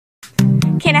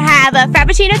Can I have a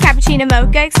frappuccino, cappuccino,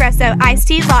 mocha, espresso, iced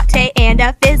tea, latte, and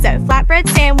a fizzo? Flatbread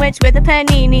sandwich with a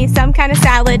panini, some kind of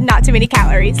salad, not too many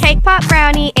calories. Cake pop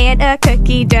brownie and a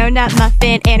cookie, donut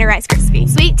muffin and a Rice Krispie.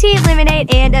 Sweet tea,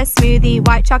 lemonade and a smoothie,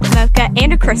 white chocolate mocha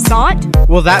and a croissant.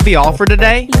 Will that be all for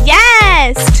today?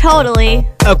 Yes, totally.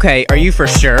 Okay, are you for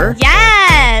sure?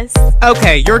 Yes.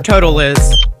 Okay, your total is...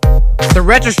 The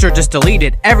register just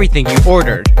deleted everything you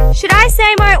ordered. Should I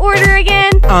say my order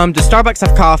again? Does Starbucks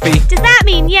have coffee? Does that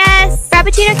mean yes?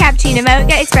 Frappuccino, cappuccino,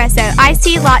 mocha, espresso, iced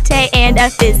tea, latte, and a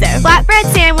fizzo.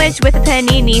 Flatbread sandwich with a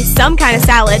panini, some kind of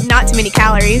salad, not too many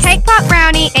calories. Cake pop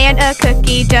brownie and a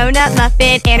cookie, donut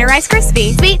muffin and a Rice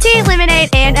Krispie. Sweet tea, lemonade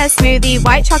and a smoothie,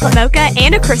 white chocolate mocha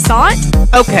and a croissant.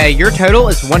 Okay, your total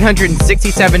is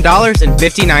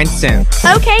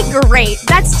 $167.59. Okay, great.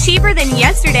 That's cheaper than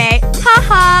yesterday.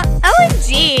 Haha.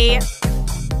 OMG.